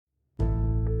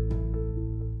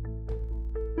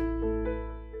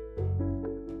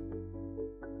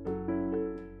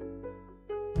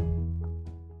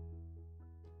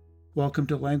Welcome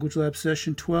to Language Lab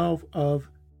Session 12 of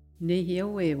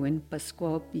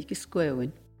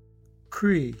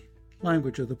Cree,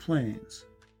 Language of the Plains.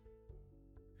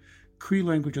 Cree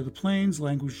Language of the Plains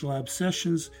Language Lab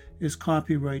Sessions is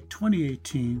copyright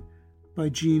 2018 by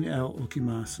Jean L.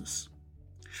 Okimasis.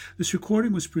 This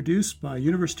recording was produced by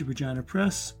University of Regina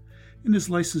Press and is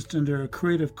licensed under a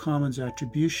Creative Commons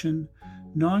Attribution,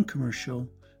 Non-Commercial,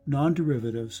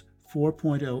 Non-Derivatives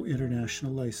 4.0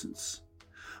 International License.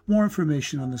 More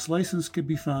information on this license can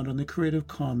be found on the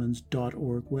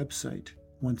creativecommons.org website.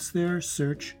 Once there,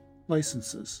 search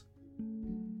Licenses.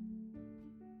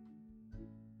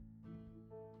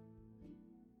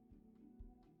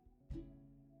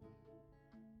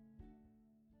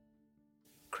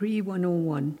 Cree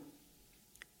 101,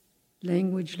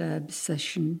 Language Lab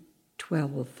Session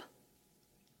 12.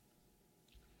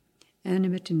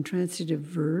 Animate Intransitive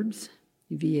Verbs,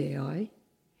 VAI,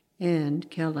 and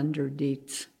Calendar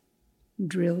Dates.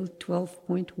 Drill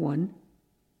 12.1,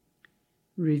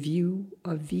 Review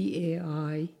of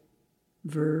VAI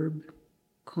Verb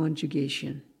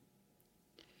Conjugation.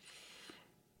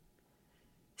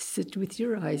 Sit with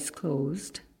your eyes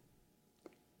closed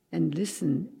and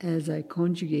listen as I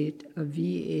conjugate a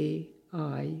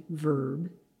VAI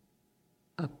verb,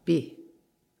 ape,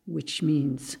 which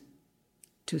means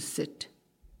to sit.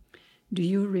 Do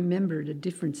you remember the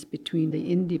difference between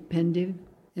the indicative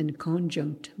and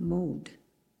conjunct mode?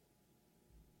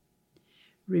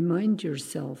 Remind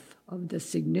yourself of the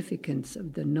significance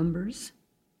of the numbers,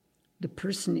 the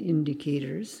person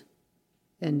indicators,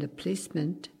 and the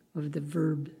placement of the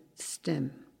verb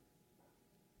stem.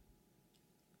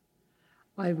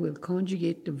 I will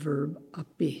conjugate the verb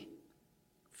ape,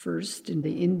 first in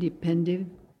the indicative,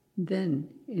 then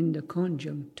in the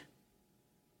conjunct.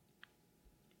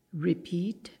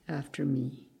 Repeat after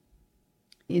me.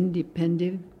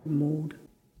 Indicative mode,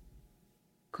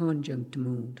 conjunct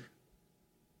mode.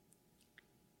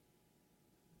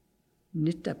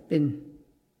 Nitapin,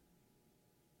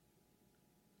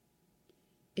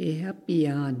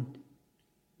 ehapian,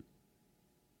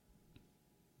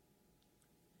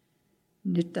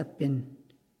 nitapin,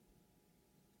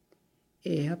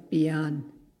 ehapian,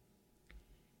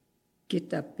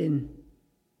 kitapin,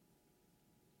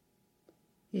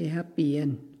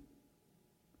 ehapian,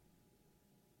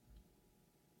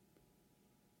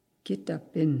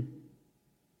 kitapin,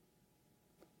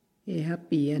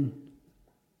 ehapian,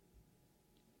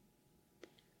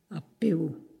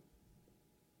 apeu,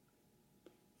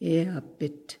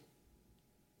 ehapit,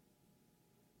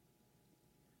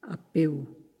 apeu,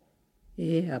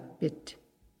 ehapit,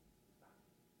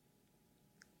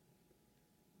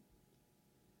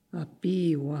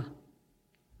 apiwa,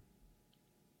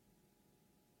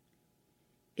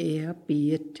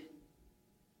 ehapiet,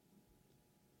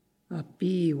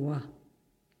 apiwa,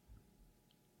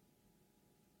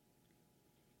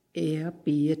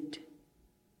 ehapiet,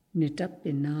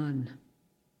 nitapinan,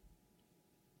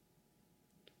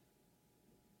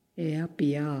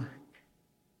 ehapiak,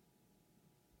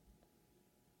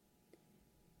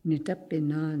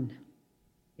 nitapinan,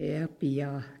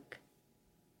 ehapiak,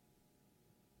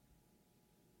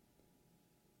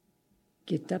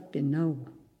 kitapinau,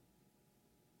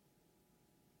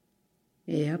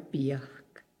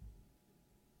 ehapiak,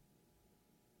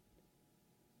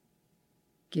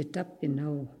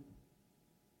 kitapinau,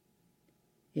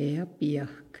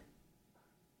 ehapiak,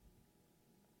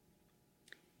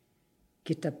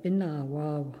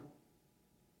 kitapinawau,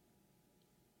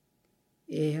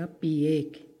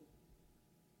 ehapiek,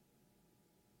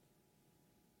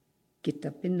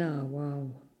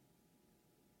 kitapinawau,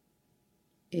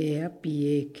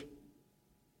 ehapiek,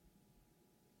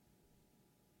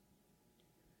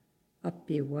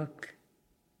 apiwak,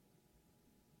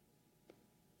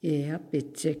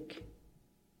 ehapitsek,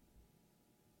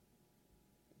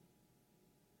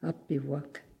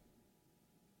 apiwak,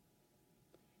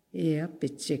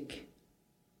 ehapitsek,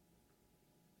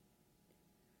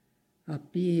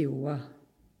 apiwa,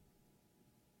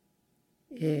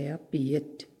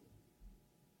 ehapiet,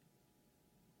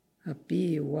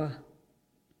 apiwa,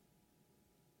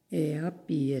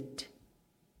 ehapiet.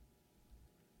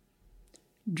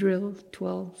 Drill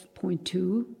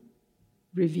 12.2,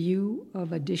 Review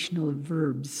of Additional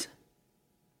Verbs.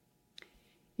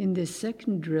 In this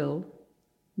second drill,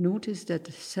 notice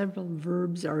that several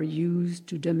verbs are used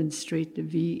to demonstrate the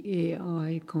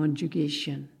VAI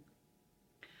conjugation.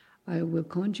 I will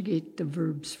conjugate the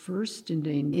verbs first in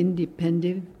the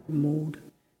indicative mode,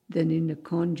 then in the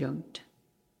conjunct.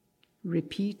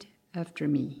 Repeat after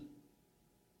me.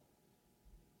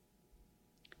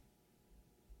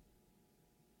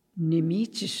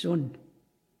 Nimichison,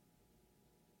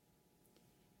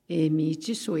 E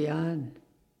michi soyan.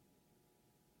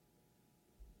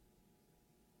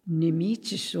 Ni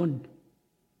michi son.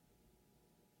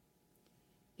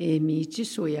 E michi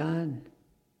soyan.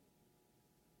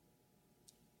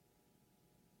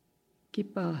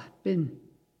 Kipa bin.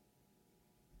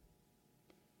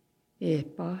 E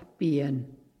pa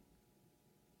bien.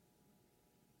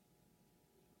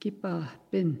 Kipa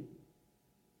bin.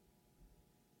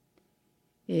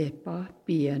 E pa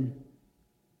bien.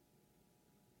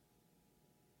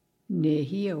 Ne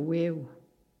hia weu.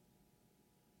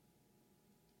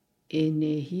 E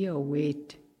ne hia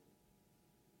wait.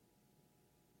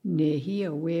 Ne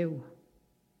hia weu.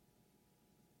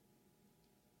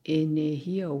 E ne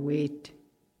hia wait.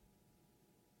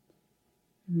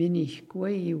 Minich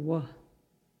gwei wa.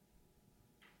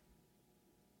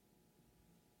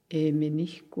 E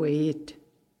minich gweit.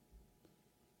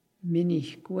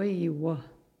 Minich gwei wa.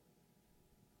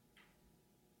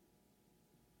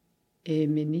 E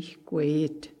minich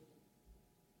gweit.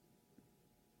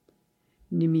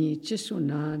 Nimi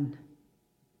chisunan.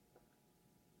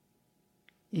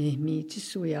 E mi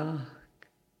chisuyak.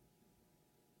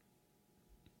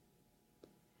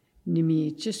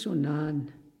 Nimi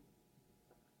chisunan.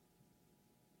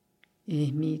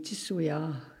 E mi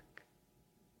chisuyak.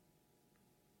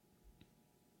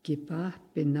 Kipa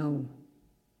benau.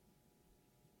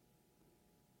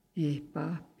 E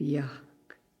pa piak.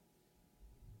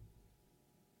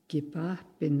 Kipa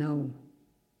benau.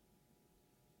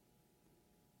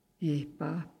 E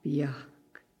pa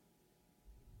piak.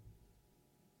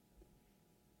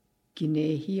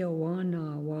 Kine hia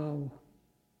wana wau.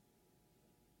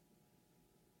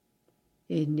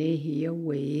 E ne hia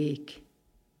week.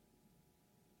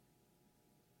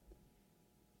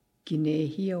 Kine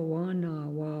hia wana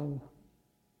wau.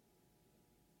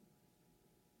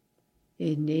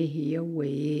 E ne hia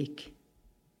week.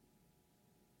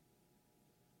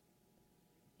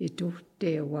 E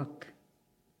te wak.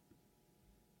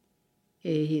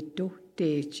 E hitu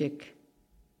te chik.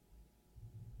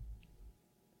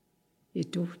 E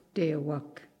te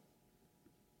wak.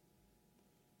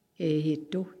 E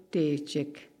hitu te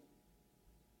chik.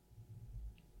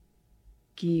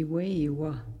 Ki wei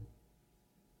wa.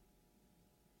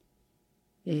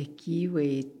 E ki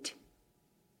wait.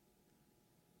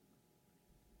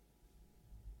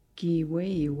 Ki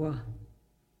wei wa.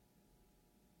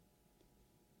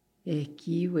 E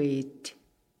ki wait.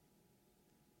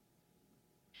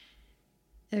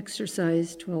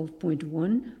 Exercise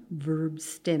 12.1, verb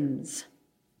stems.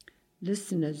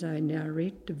 Listen as I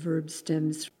narrate the verb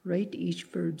stems. Write each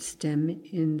verb stem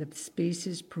in the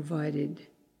spaces provided.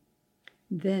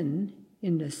 Then,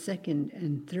 in the second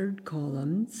and third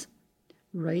columns,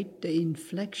 write the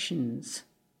inflections,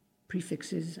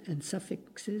 prefixes and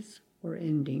suffixes or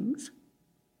endings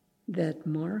that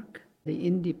mark the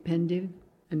independent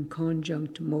and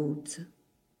conjunct modes.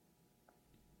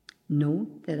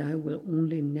 Note that I will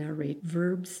only narrate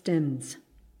verb stems.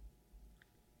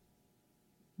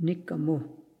 Nikamo.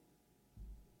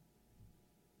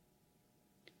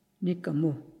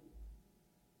 Nikamo.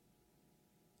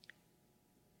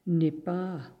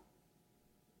 Nipa.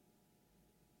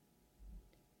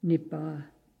 Nipa.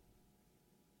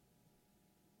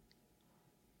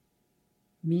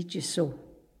 Michiso.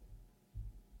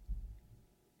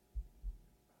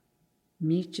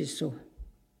 Michiso.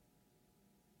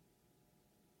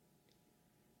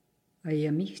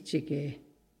 Ayamichike.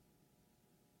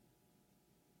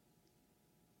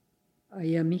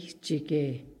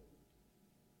 Ayamichike.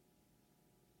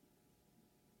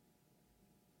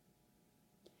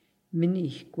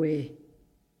 Minihque.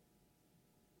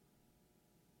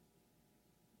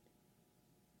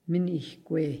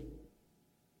 Minihque.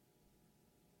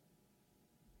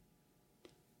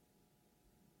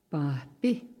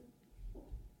 Papi.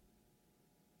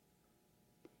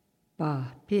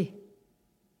 Papi.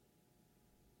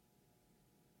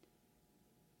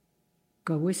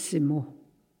 Kawissimo.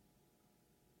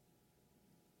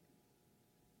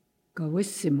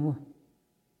 Kawissimo.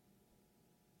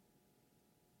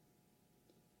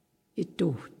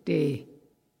 Itohte.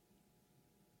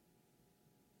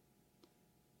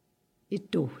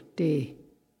 Itohte.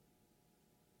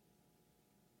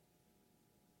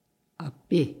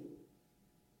 Api.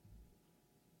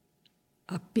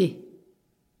 Api.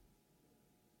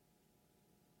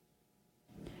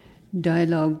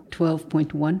 Dialogue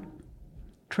 12.1,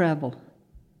 Travel.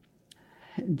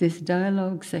 This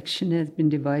dialogue section has been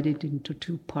divided into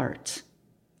two parts.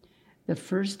 The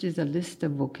first is a list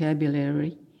of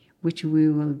vocabulary which we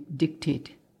will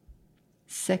dictate.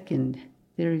 Second,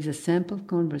 there is a sample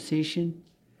conversation,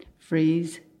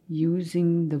 phrase,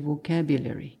 using the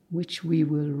vocabulary, which we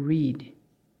will read.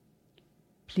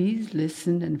 Please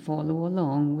listen and follow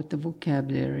along with the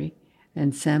vocabulary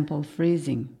and sample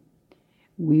phrasing.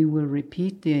 We will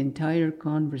repeat the entire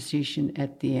conversation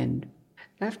at the end.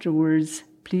 Afterwards,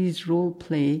 please role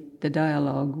play the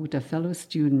dialogue with a fellow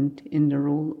student in the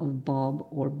role of Bob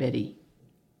or Betty.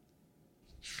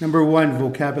 Number 1,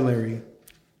 vocabulary.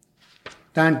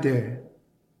 Tante,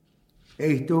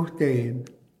 eihtohteen.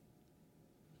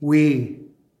 We.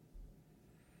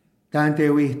 Tante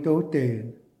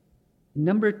wihtohteen.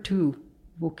 Number 2,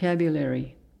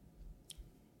 vocabulary.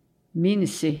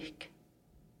 Minisik.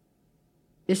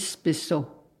 Ispiso.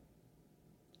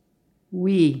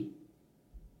 We.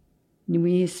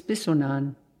 Nui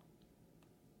ispisonan.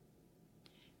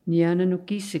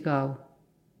 Nyananukisikaw.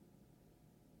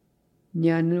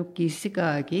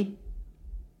 Nyanukisikagi.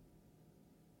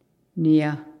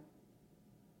 Nia.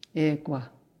 Ekwa.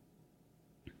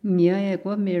 Nia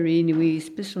ekwa Mary nui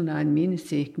ispisonan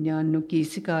minisik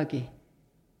nyanukisikagi.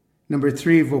 Number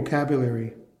 3,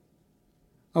 vocabulary.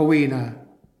 Awina.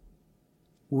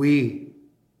 We.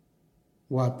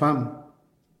 Wapam.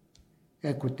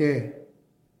 Ekute.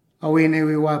 Awina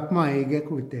we wapma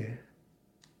igekute.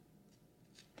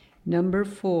 Number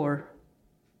 4,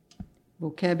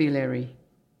 vocabulary.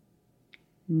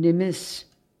 Nimis.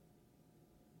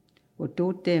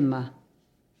 Ototema.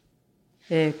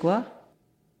 Ekwa.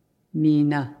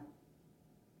 Mina.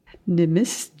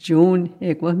 Nimis Joan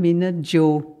ekwa mina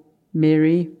Joe.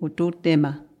 Mary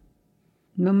ototema.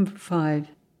 Number 5.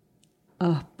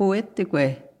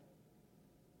 Poetique.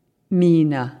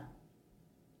 Mina.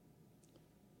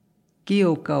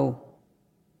 Giokau.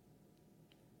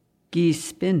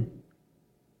 Gispin.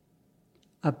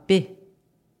 Ape.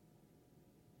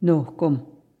 Nohkom.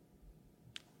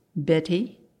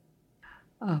 Betty.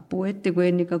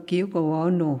 Poetique nika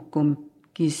giokau nohkom.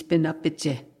 Gispin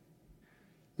apiche.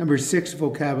 Number 6,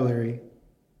 vocabulary.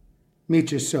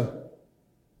 Michiso.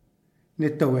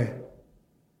 Nitowe.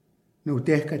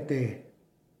 Nutehkate.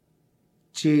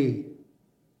 Chi.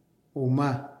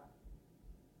 Uma.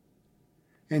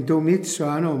 Ento mitso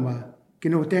anoma.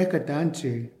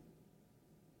 Kinutehkatanchi.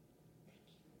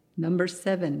 Number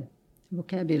 7,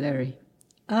 vocabulary.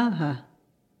 Aha.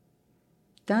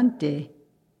 Tante.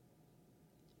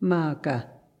 Maka.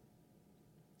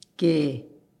 Ke.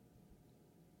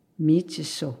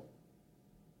 Michiso.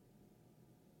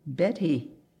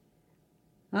 Betty.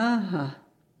 Aha.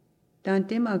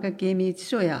 Tante maka ke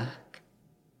michisoyak.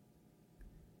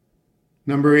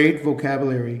 Number 8,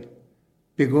 vocabulary.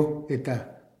 Pigo eta.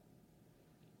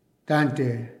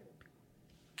 Tante.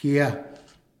 Kia.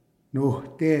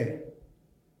 Nuhte.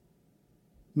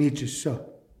 Michiso.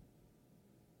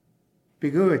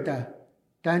 Pigo eta.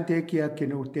 Tante kia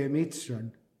kinuhte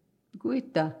mitson.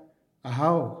 Guita.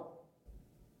 Ahao.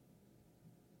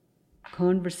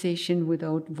 Conversation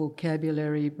without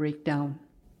vocabulary breakdown.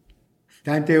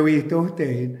 Tante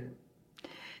wihtohteen.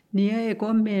 Nia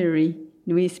eko Mary,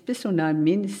 nui spisonan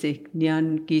minisik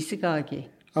nian kisikage.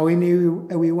 Awini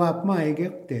ewi wapma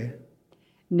egepte.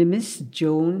 Nimis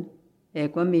Joan,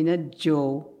 eko mina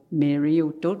Joe, Mary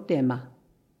utotema.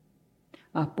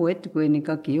 Apoet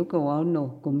guenika kiuko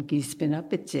no kum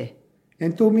kispinapiche.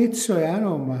 Ento mitso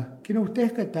anoma.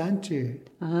 Kinuhtehkatanchi.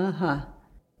 Aha.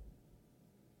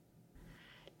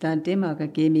 Tante maka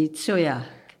ke mitsoya.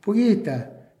 Pugita.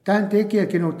 Tante kia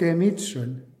kinuhte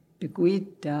mitson.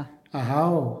 Piguita.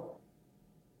 Ahao.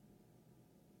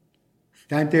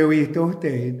 Tante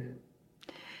wihtohteen.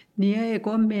 Nia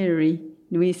eko Mary,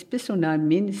 nui spisonan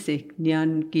minisik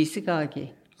nian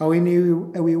kisikage. Awini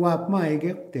ewi wapma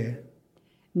egepte.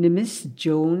 Nimis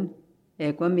Joan,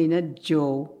 eko mina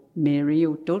Joe, Mary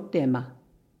utotema.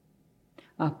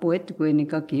 Apoet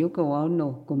guenika kiuko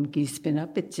no kum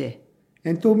kispinapiche.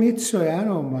 Ento mitso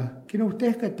anoma.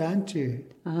 Kinuhtehkatanchi.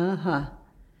 Aha.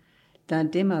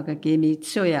 Tante maka ke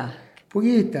mitsoya.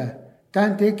 Pugita.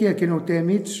 Tante kia kinuhte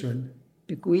mitson.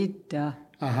 Piguita.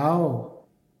 Ahao.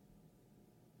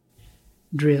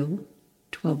 Drill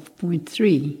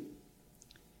 12.3.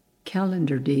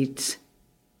 Calendar dates.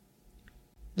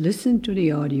 Listen to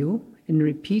the audio and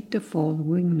repeat the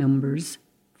following numbers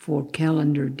for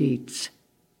calendar dates.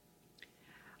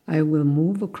 I will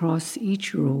move across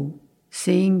each row,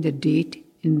 saying the date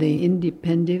in the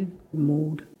independent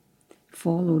mode,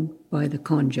 followed by the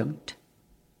conjunct.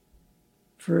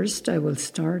 First, I will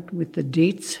start with the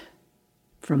dates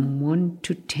from 1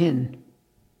 to 10.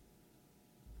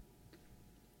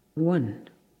 1.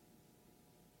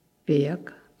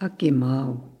 Peak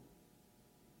akimau.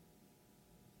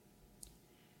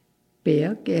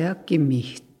 Peak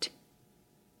akimiht.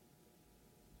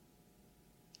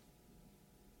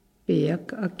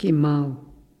 Beak akimau.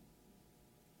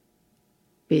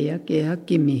 Beak e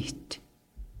akimit.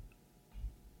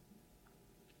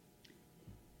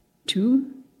 2.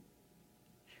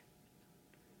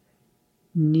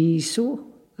 Niso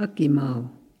akimau.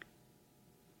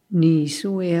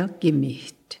 Niso e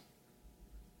akimit.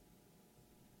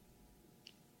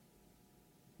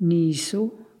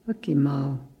 Niso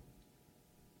akimau.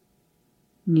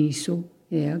 Niso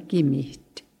e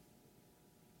akimit.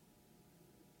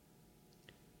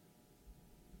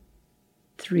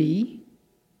 3.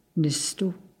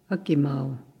 Nisto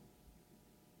akimau.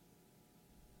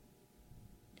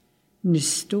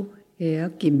 Nisto e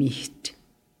akimit.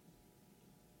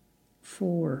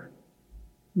 4.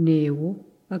 Neo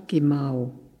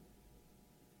akimau.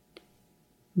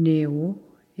 Neo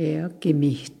e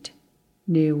akimit.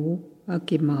 Neo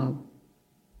akimau.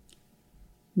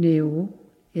 Neo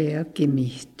e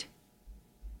akimit.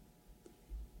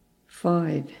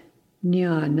 5.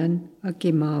 Nianan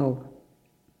akimau.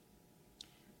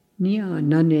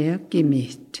 Nianan e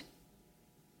akimit.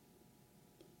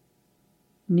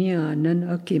 Nianan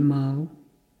akimau.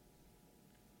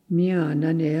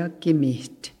 Nianan e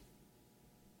akimit.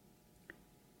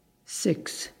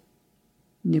 6.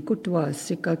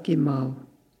 Nikutuasik akimau.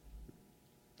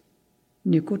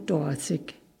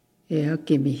 Nikutuasik e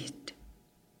akimit.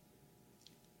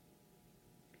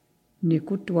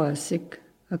 Nikutuasik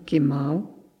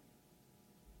akimau.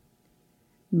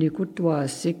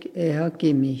 Nikutuasik e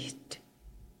akimit.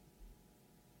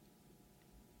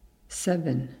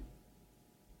 7.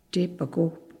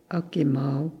 Tepakop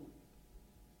akimau.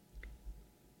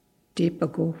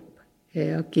 Tepakop e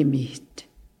akimit.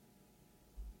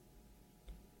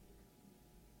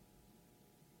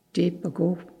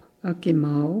 Tepakop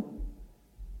akimau.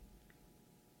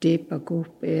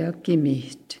 Tepakop e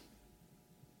akimit.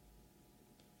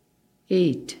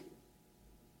 8.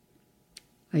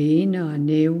 Aina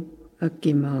aneu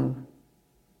akimau.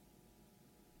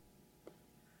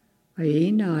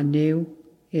 Aina aneu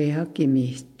e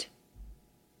akimit.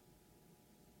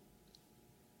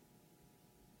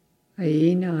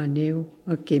 Aina aneu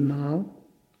akimau.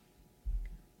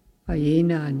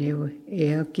 Aina aneu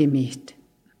e akimit.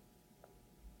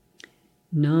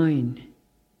 9.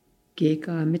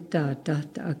 Keka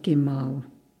mitatat akimau.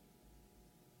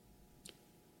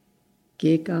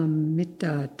 Keka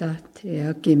mitatat e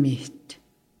akimit.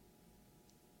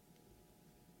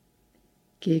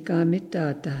 Keka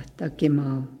mitatat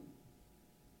akimau.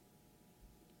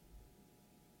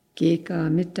 Keka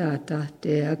mitatat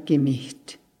e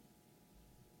akimit.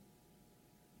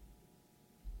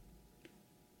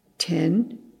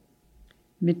 10.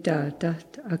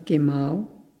 Mitatat akimau.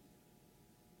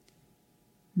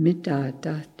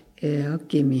 Mitatat e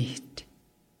akimit.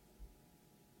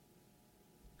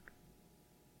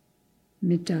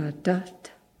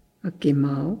 Mitatat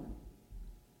akimau.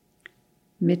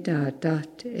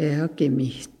 Mitatat e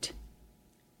akimit.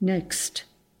 Next,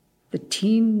 the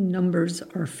teen numbers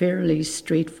are fairly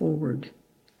straightforward.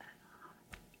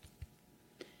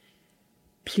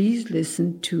 Please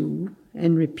listen to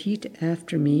and repeat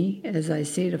after me as I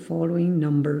say the following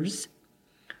numbers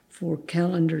for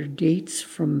calendar dates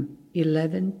from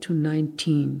 11 to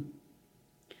 19.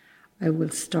 I will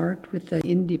start with the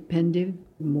independent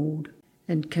mode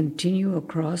and continue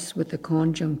across with the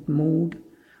conjunct mode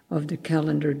of the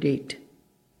calendar date.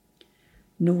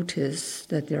 Notice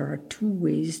that there are 2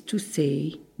 ways to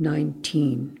say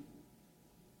 19.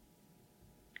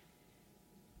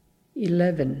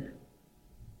 11.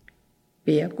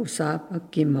 Peakusap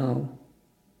akimau.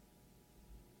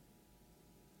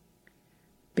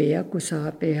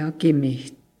 Peakusap e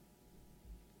akimit.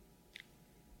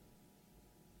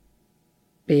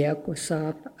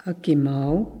 Peakusap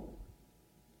akimau.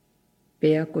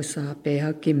 Peakusap e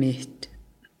akimit.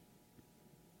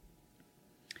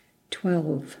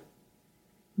 12.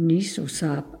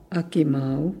 Nisosap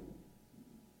akimau.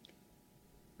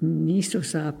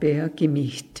 Nisosap e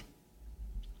akimit.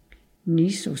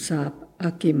 Nisosap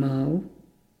akimau.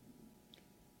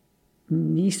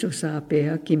 Nisosap e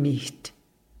akimit.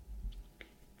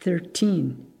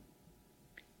 13.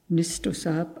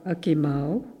 Nistosap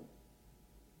akimau.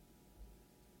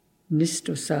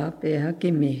 Nistosap e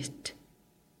akimit.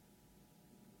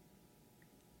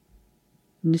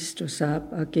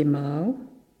 Nistosap akimau.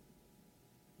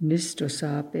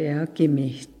 Nistosap e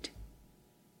akimit.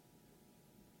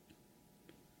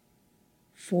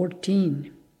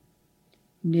 14.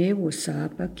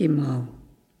 Nevosap akimau.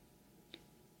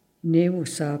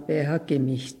 Nevosap e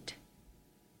akimit.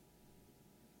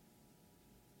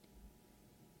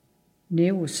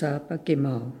 Nevosap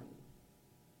akimau.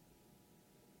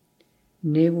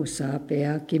 Nevosap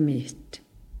ea kimit.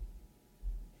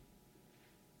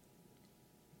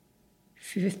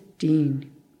 15.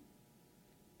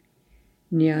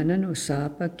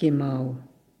 Nyanan-usapa kimau.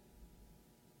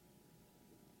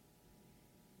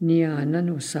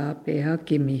 Nyanan-usapa ea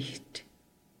kimit.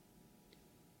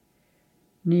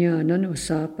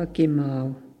 Nyanan-usapa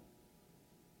kimau.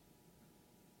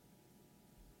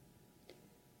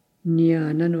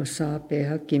 Nyanan-usapa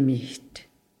ea kimit.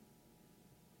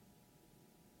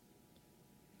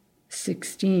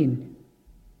 16.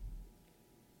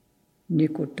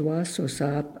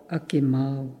 Nikotwas-usap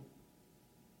akimau.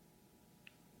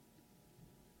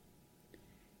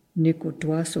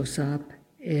 Nikotwas-usap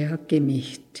ea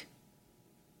kimit.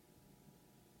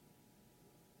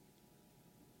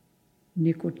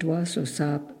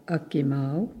 Nikotwas-usap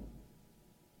akimau.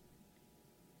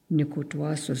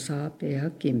 Nikotwas-usap ea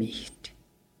kimit.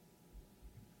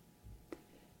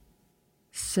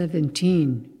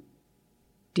 17.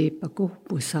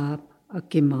 Depakuh-pusap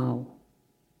akimau.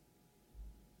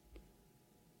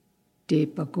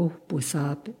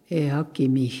 Depakuh-pusap ea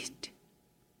kimit.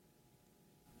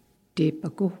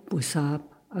 Depakuh-pusap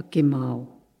akimau.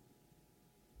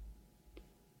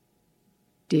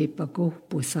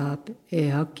 Depakuh-pusap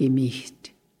ea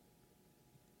kimit.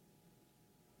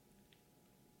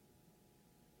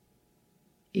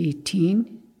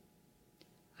 18.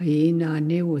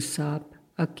 Aina-ne-usap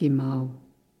akimau.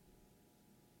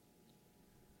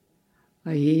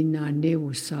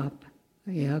 Aina-ne-usap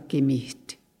ea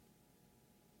kimit.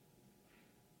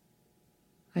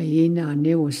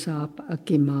 Aina-ne-usap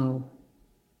akimau.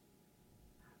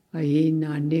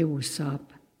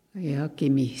 Aina-ne-usap ea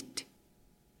kimit.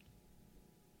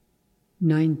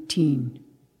 19.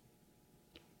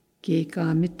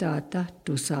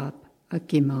 Kekamitata-tusap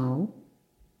akimau.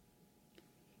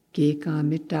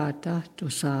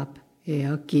 Kekamitata-tusap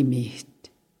ea kimit.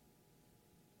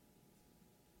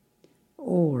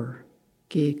 Or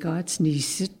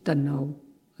kekats-nisit-tanaw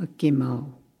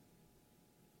akimau.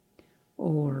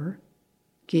 Or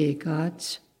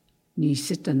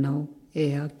kekats-nisit-tanaw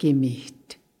ea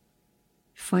kimit.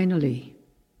 Finally,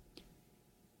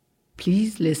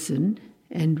 please listen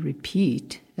and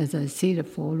repeat as I say the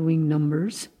following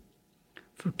numbers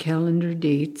for calendar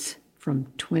dates from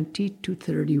 20 to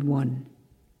 31.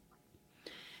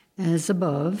 As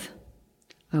above,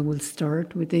 I will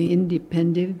start with the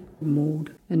independent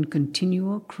mode and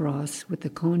continue across with the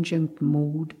conjunct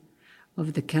mode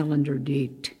of the calendar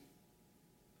date.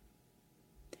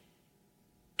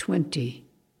 20.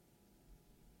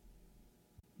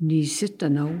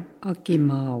 Nisit-tanaw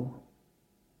akimau.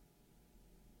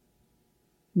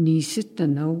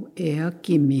 Nisit-tanaw ea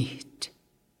kimit.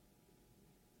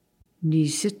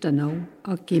 Nisit-tanaw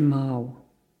akimau.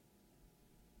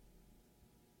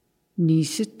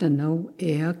 Nisit-tanaw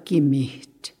ea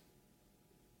kimit.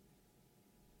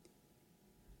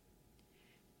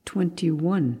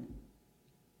 21.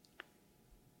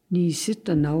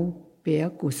 Nisit-tanaw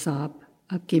peak-usap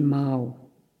akimau.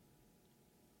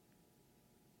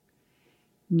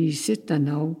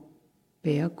 Nisit-tanaw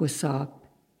peak-usap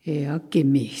ea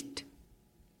kimit.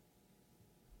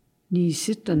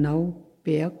 Nisit-tanaw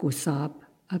peak-usap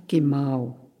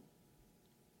akimau.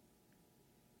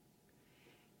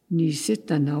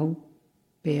 Nisit-tanaw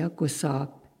peak-usap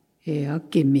ea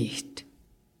kimit.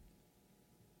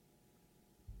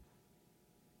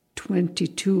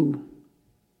 22.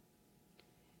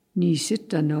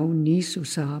 Nisit-tanaw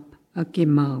nisusap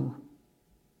akimau.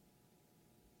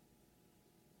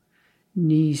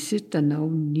 Nisit-tanaw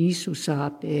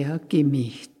nisusap ea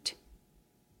kimit.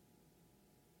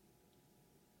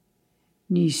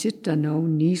 Nisit-tanaw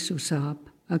nisusap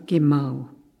akimau.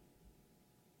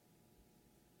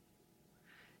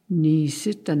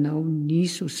 Nisit-tanaw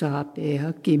nisusap ea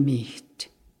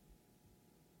kimit.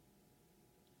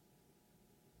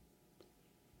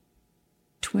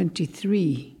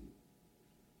 23.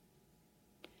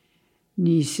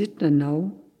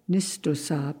 Nisit-tanaw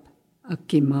nistusap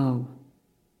akimau.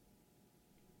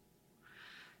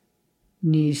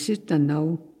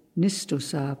 Nisit-tanaw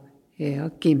nistusap ea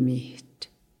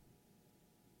kimit.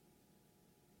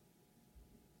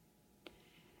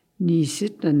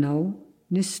 Nisit-tanaw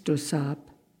nistusap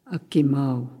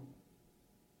akimau.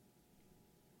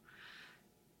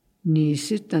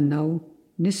 Nisit-tanaw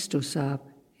nistusap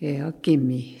ea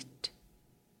kimit.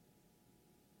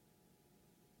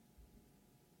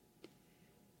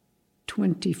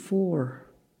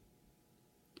 24.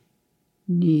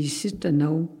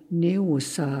 Nisit-tanaw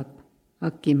ne-usap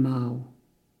akimau.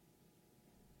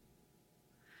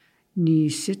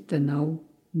 Nisit-tanaw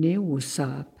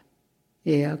ne-usap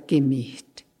ea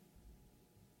kimit.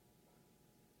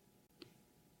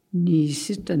 Ni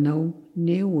sitanau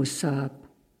ne usap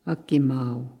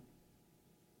akimau.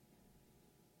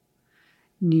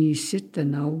 Ni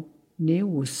sitanau ne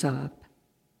usap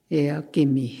e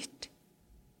akimit.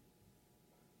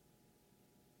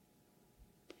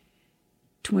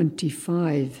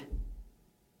 25.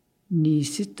 Ni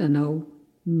sitanau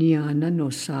ni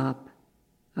ananosap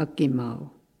akimau.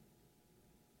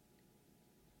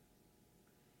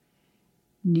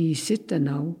 Ni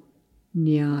sitanau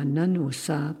ni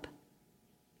ananosap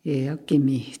e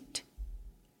akimit.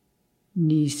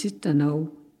 Ni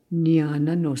sitanau ni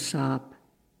ananosap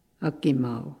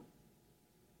akimau.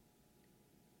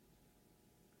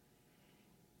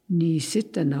 Ni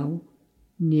sitanau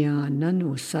ni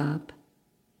ananosap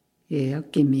e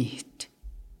akimit.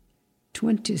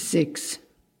 26.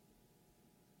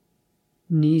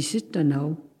 Ni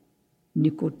sitanau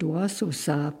ni kotuaso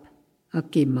sap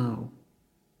akimau.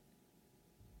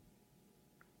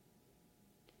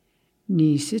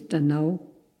 Ni sitanau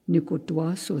ni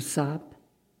kotuaso sap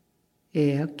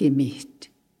e akimit.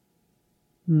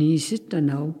 Ni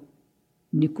sitanau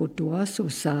ni kotuaso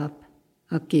sap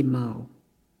akimau.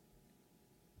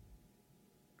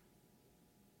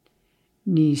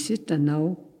 Ni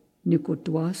sitanau ni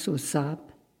kotuaso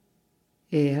sap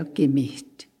e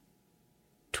akimit.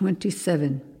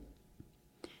 27.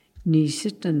 Ni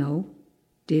sitanau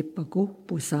te pako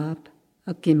posap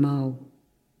akimau.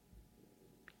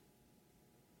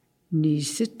 Ni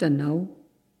sitanau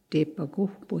te pako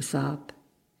posap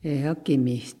e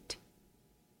akimit.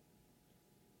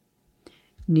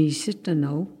 Ni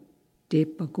sitanau te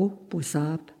pako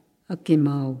posap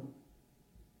akimau.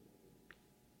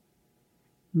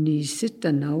 Ni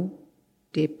sitanau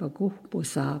te pako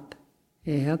posap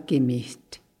e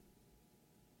akimit.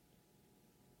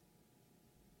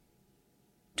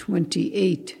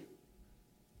 28.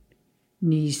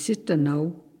 Ni sitanau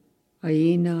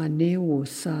aina neo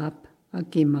sap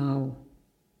akimau.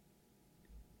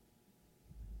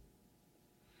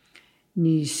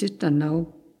 Ni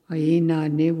sitanau aina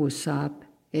neo sap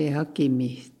e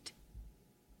akimit.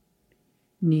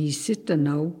 Ni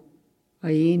sitanau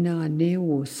aina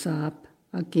neo sap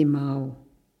akimau.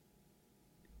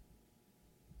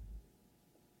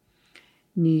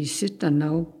 Ni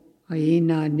sitanau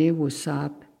aina neo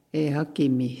sap e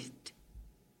akimit.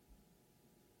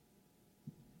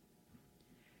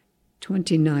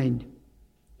 29.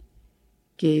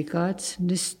 Ke gats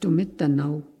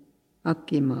nistumitanau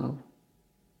akimau.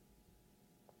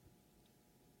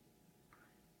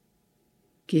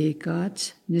 Ke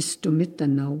gats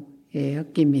nistumitanau e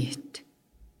akimit.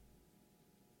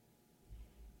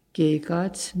 Ke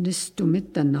gats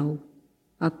nistumitanau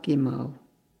akimau.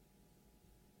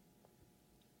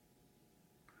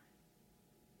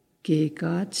 Ke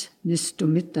gats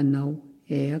nistumitanau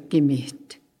e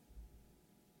akimit.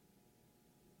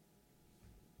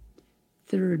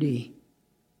 30.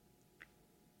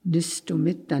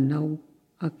 Nistumitanau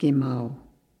akimau.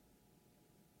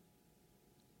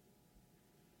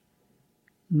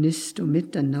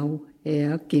 Nistumitanau e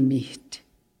akimit.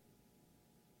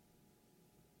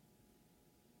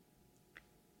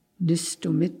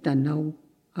 Nistumitanau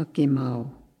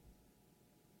akimau.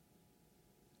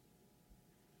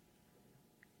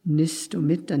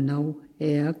 Nistumitanau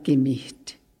e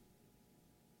akimit.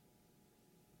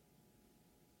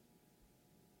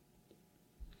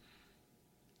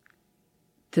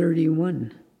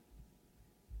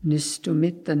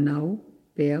 Nistumitanau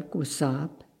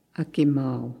peakusap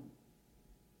akimau.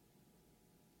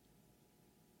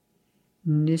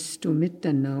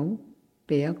 Nistumitanau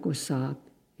peakusap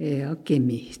e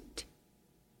akimit.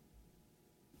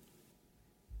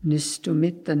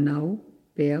 Nistumitanau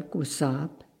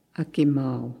peakusap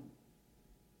akimau.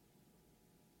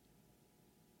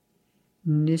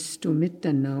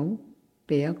 Nistumitanau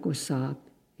peakusap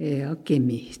e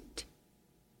akimit.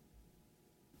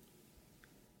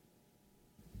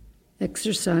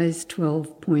 Exercise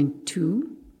 12.2.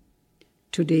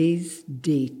 Today's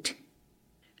date.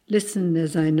 Listen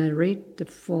as I narrate the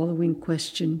following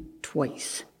question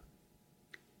twice.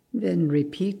 Then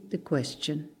repeat the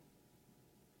question.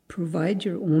 Provide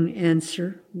your own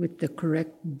answer with the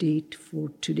correct date for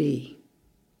today.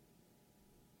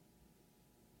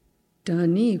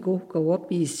 Tani go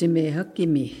kawapi sime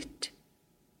hakimit.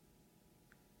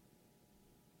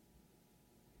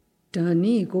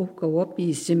 Tani go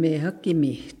kawapi sime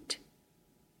hakimit.